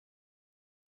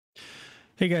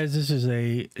Hey guys, this is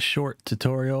a short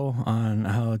tutorial on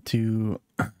how to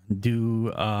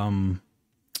do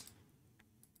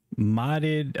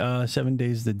modded 7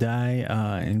 Days to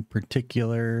Die, in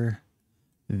particular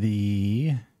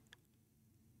the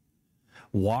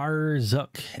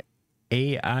War3zuk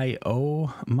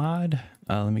AIO mod.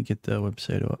 Let me get the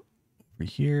website over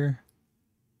here.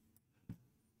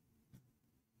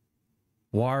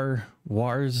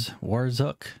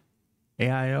 War3zuk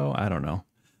AIO, I don't know.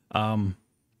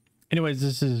 Anyways,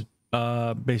 this is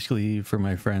basically for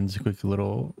my friends, a quick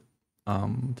little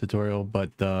tutorial,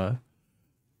 but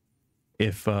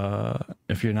if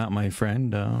you're not my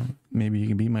friend, maybe you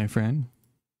can be my friend.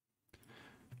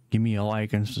 Give me a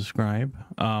like and subscribe.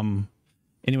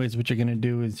 Anyways, what you're gonna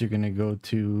do is you're gonna go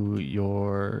to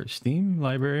your Steam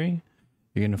library.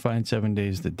 You're gonna find 7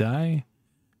 Days to Die.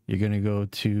 You're gonna go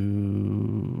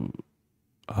to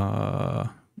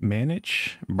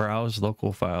manage, browse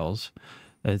local files.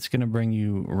 It's going to bring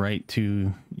you right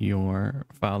to your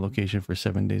file location for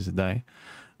 7 Days to Die.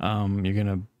 You're going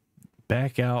to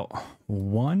back out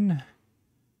one,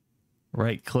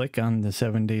 right click on the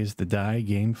 7 Days to Die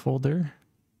game folder.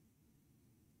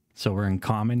 So we're in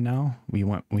common now. We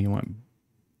went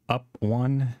up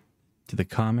one to the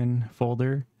common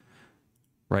folder.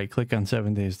 Right click on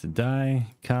 7 Days to Die,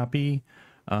 copy.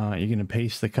 You're going to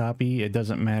paste the copy. It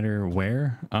doesn't matter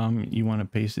where you want to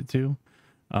paste it to.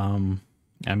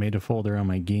 I made a folder on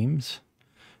my games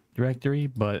directory,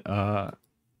 but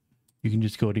you can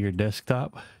just go to your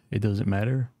desktop. It doesn't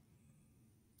matter.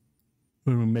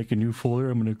 I'm going to make a new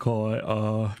folder. I'm going to call it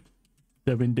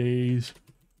 7 Days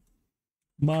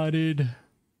Modded.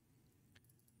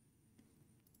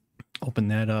 Open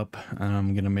that up.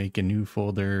 I'm going to make a new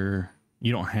folder.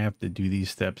 You don't have to do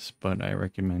these steps, but I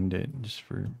recommend it just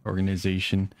for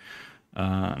organization.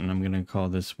 And I'm going to call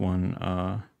this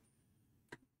one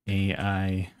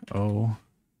AIO. I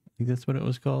think that's what it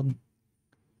was called.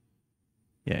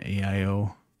 Yeah,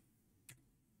 AIO.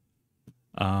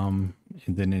 And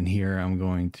then in here, I'm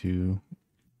going to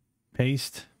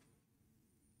paste.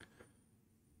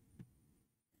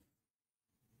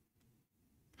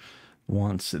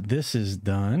 Once this is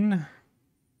done,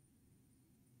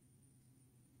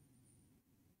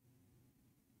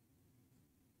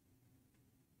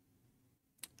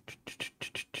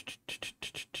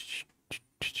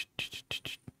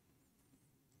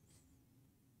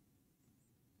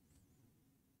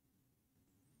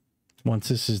 once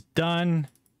this is done,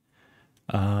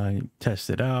 test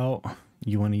it out.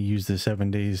 You want to use the 7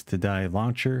 Days to Die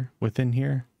launcher within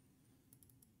here.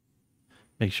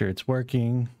 Make sure it's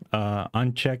working.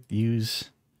 Unchecked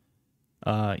use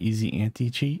easy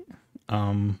anti-cheat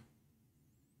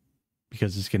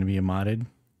because it's going to be a modded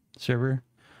server.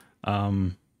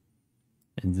 And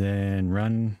then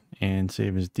run and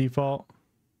save as default.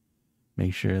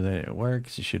 Make sure that it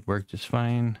works. It should work just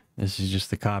fine. This is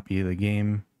just a copy of the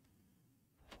game.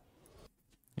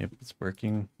 Yep, it's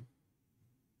working.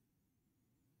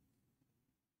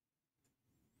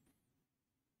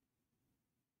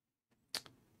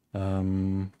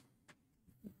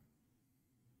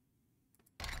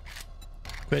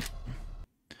 Quit.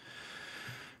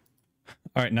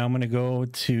 All right, now I'm going to go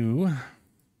to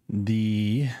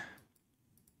the,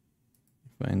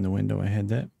 find the window I had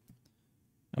that.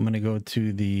 I'm going to go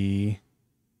to the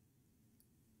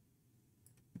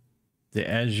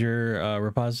Azure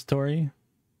repository.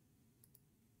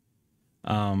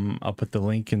 I'll put the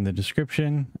link in the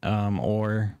description,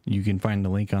 or you can find the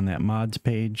link on that mods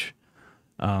page.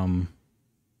 You're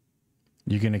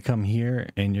going to come here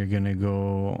and you're going to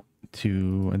go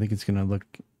to, I think it's going to look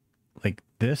like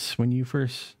this when you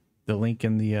first, the link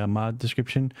in the mod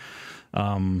description.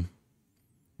 You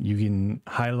can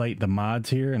highlight the mods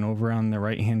here, and over on the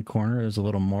right hand corner there's a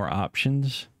little more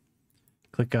options.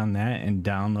 Click on that and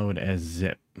download as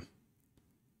zip.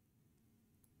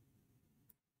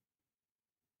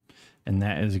 And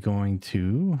that is going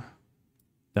to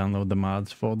download the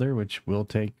mods folder, which will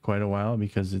take quite a while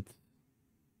because it's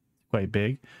quite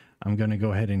big. I'm going to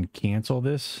go ahead and cancel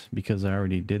this because I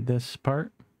already did this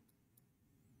part.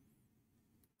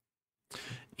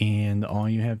 And all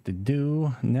you have to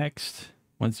do next,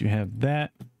 once you have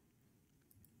that,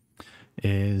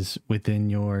 is within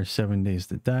your 7 Days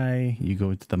to Die, you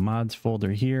go to the mods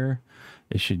folder here.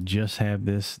 It should just have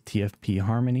this TFP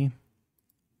Harmony.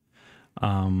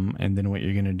 And then what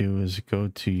you're going to do is go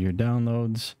to your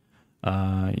downloads.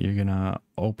 You're going to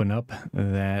open up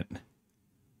that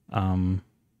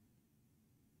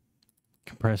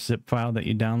compressed zip file that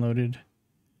you downloaded,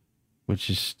 which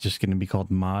is just going to be called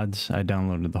mods. I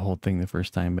downloaded the whole thing the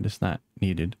first time, but it's not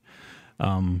needed.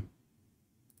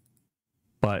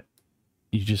 But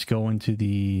you just go into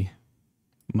the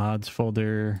mods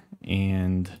folder,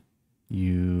 and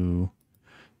you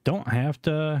don't have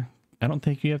to, I don't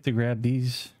think you have to grab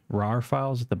these RAR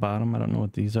files at the bottom. I don't know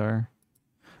what these are.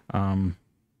 I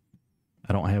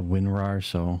don't have WinRAR,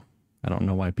 so I don't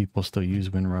know why people still use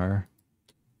WinRAR.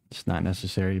 It's not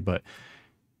necessary, but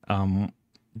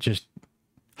just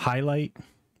highlight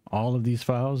all of these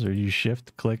files, or you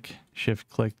shift click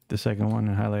the second one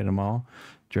and highlight them all.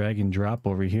 Drag and drop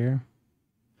over here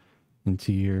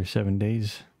into your 7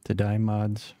 days to die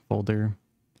mods folder.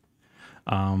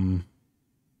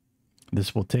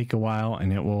 This will take a while,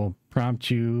 and it will prompt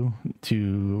you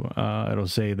to, it'll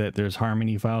say that there's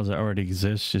Harmony files that already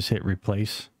exist. Just hit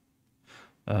replace.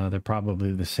 They're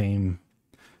probably the same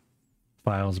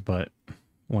files, but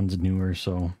one's newer,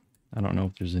 so I don't know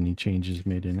if there's any changes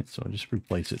made in it, so just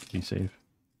replace it to be safe.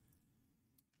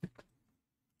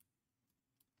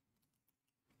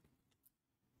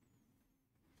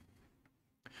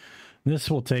 This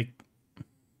will take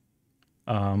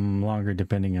longer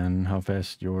depending on how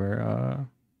fast your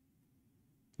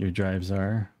drives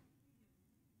are.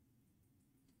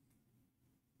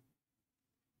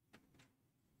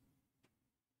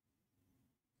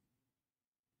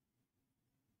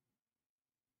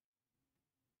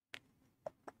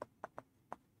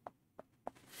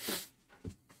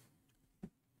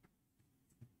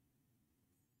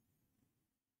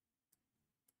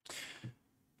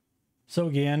 So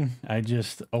again, I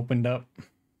just opened up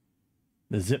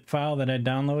the zip file that I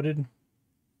downloaded.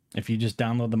 If you just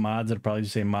download the mods, it'll probably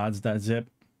just say mods.zip,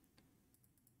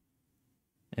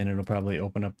 and it'll probably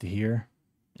open up to here.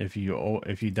 If you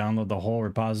download the whole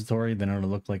repository, then it'll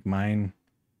look like mine.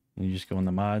 And you just go in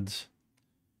the mods,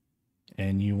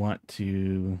 and you want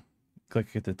to click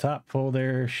at the top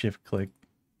folder, shift click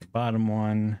the bottom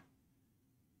one,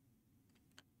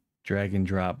 drag and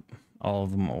drop all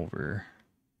of them over.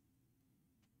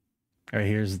 All right,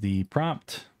 here's the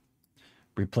prompt.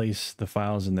 Replace the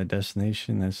files in the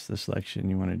destination. That's the selection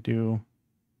you want to do.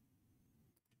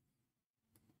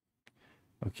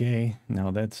 Okay, now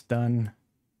that's done.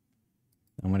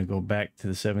 I'm going to go back to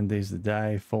the 7 days to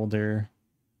die folder,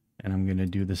 and I'm going to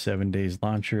do the 7 days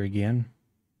launcher again.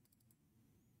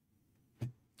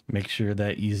 Make sure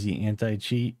that easy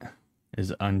anti-cheat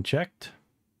is unchecked.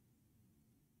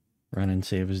 Run and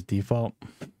save as default.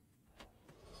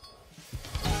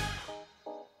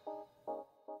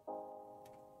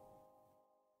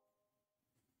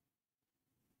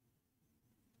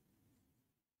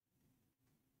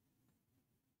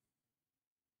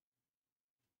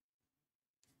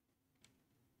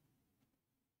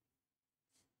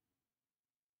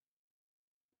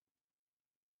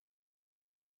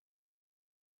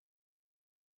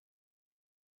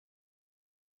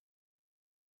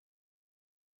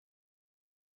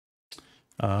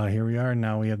 Here we are.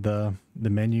 Now we have the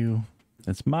menu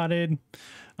that's modded.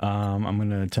 I'm going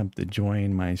to attempt to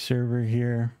join my server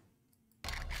here.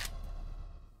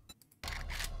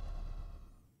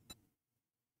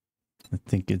 I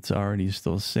think it's already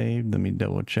still saved. Let me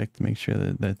double check to make sure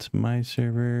that that's my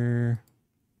server.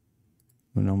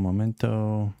 Uno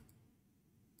momento.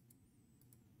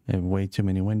 I have way too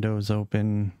many windows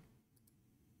open.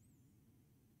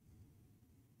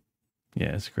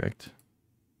 Yeah, that's correct.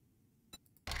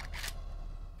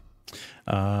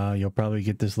 You'll probably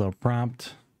get this little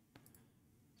prompt.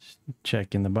 Just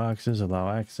check in the boxes, allow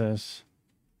access.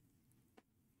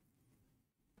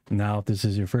 Now, if this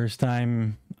is your first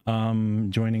time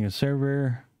joining a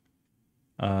server,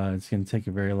 it's going to take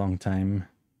a very long time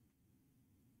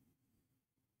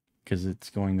because it's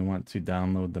going to want to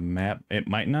download the map. It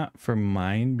might not for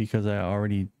mine because I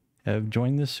already have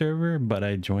joined this server, but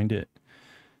I joined it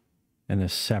in a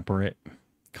separate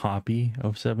copy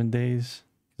of 7 days.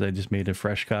 I just made a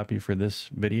fresh copy for this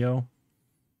video,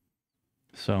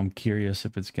 so I'm curious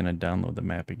if it's going to download the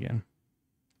map again.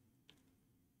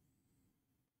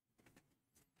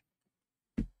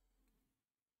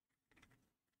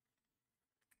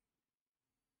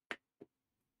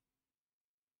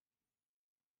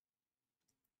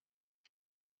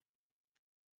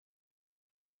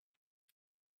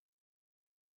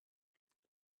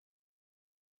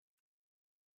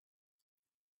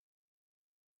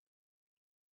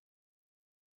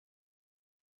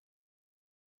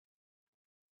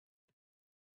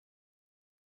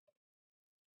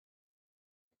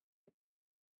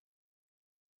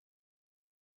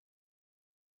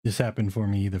 This happened for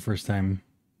me the first time,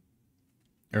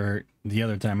 or the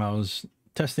other time I was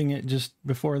testing it just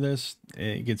before this.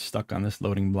 It gets stuck on this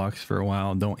loading blocks for a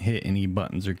while. Don't hit any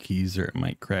buttons or keys or it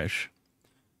might crash.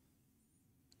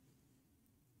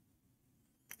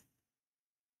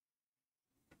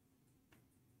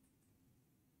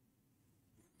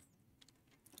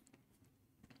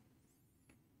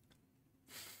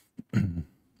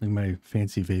 Look at my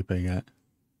fancy vape I got.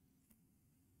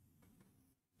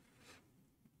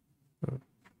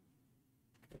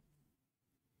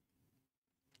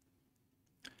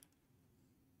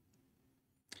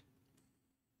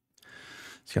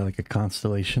 It's got like a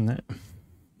constellation that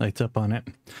lights up on it.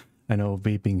 I know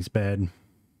vaping's bad.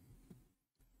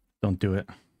 Don't do it.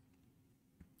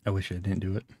 I wish I didn't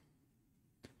do it.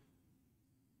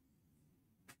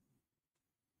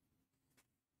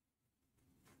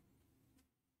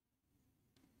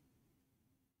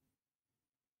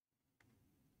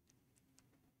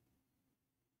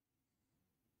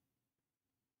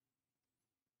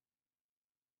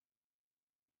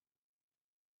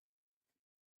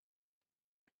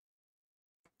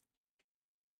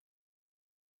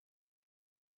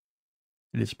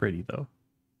 It is pretty though.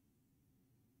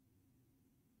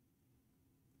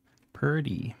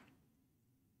 Pretty.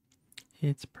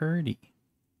 It's pretty.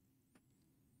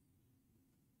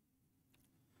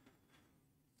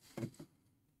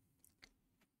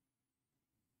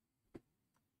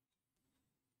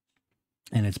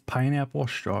 And it's pineapple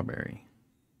strawberry.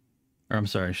 Or I'm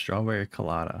sorry, strawberry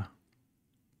colada.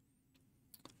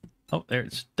 Oh, there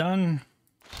it's done.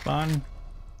 Spawn.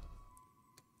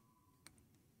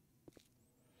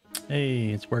 Hey,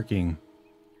 it's working.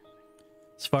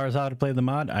 As far as how to play the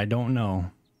mod, I don't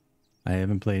know. I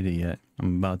haven't played it yet.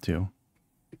 I'm about to.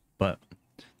 But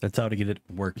that's how to get it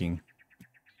working.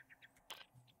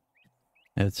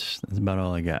 That's about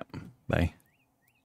all I got. Bye.